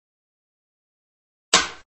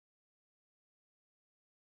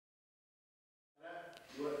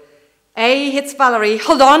Hey, it's Valerie.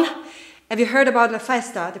 Hold on. Have you heard about La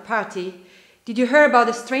Festa, the party? Did you hear about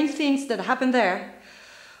the strange things that happened there?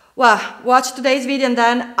 Well, watch today's video and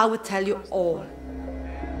then I will tell you all.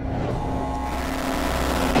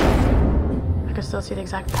 I can still see the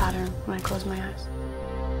exact pattern when I close my eyes.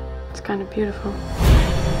 It's kind of beautiful.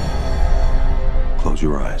 Close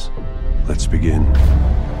your eyes. Let's begin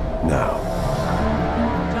now.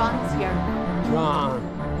 John's here. John.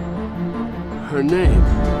 Her name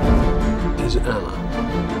is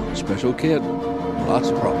Anna. Special kid. Lots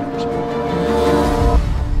of problems.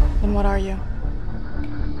 And what are you?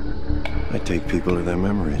 I take people to their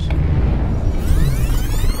memories.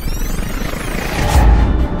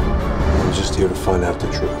 I'm just here to find out the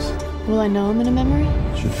truth. Will I know him in a memory?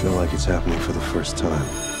 It should feel like it's happening for the first time.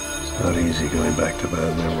 It's not easy going back to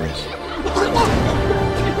bad memories.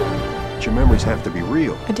 But your memories have to be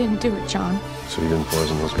real. I didn't do it, John. So you didn't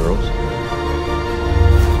poison those girls?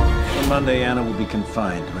 On Monday, Anna will be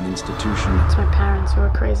confined to an institution. It's my parents who are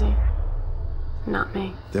crazy, not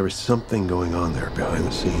me. There is something going on there behind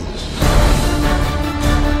the scenes.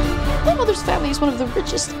 My mother's family is one of the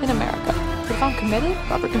richest in America. If I'm committed,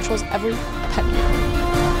 Robert controls every penny.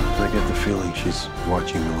 I get the feeling she's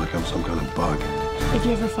watching me like I'm some kind of bug. If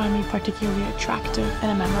you ever find me particularly attractive in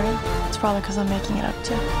a memory, it's probably because I'm making it up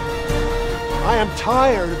too. I am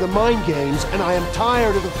tired of the mind games, and I am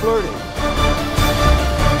tired of the flirting.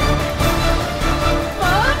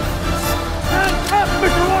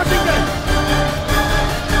 Mr. Washington!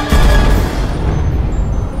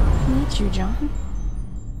 Meet you, John.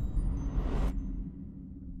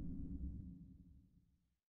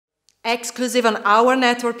 Exclusive on our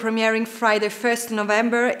network, premiering Friday 1st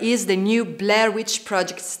November, is the new Blair Witch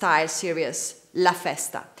Project style series, La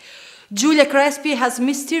Festa. Julia Crespi has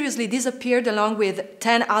mysteriously disappeared along with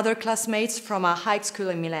 10 other classmates from a high school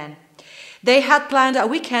in Milan. They had planned a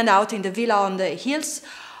weekend out in the villa on the hills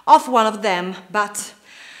of one of them, but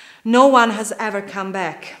no one has ever come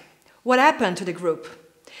back. What happened to the group?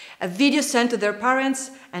 A video sent to their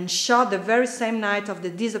parents and shot the very same night of the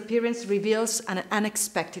disappearance reveals an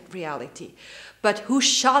unexpected reality. But who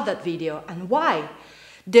shot that video and why?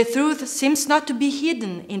 The truth seems not to be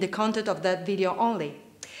hidden in the content of that video only.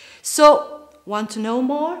 So, want to know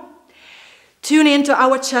more? Tune in to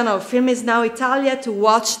our channel, Film is Now Italia, to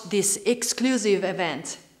watch this exclusive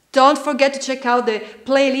event. Don't forget to check out the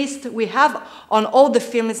playlist we have on all the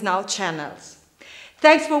Film is Now channels.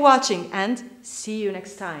 Thanks for watching and see you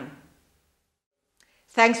next time.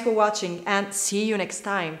 Thanks for watching and see you next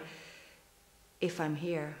time, if I'm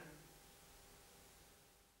here.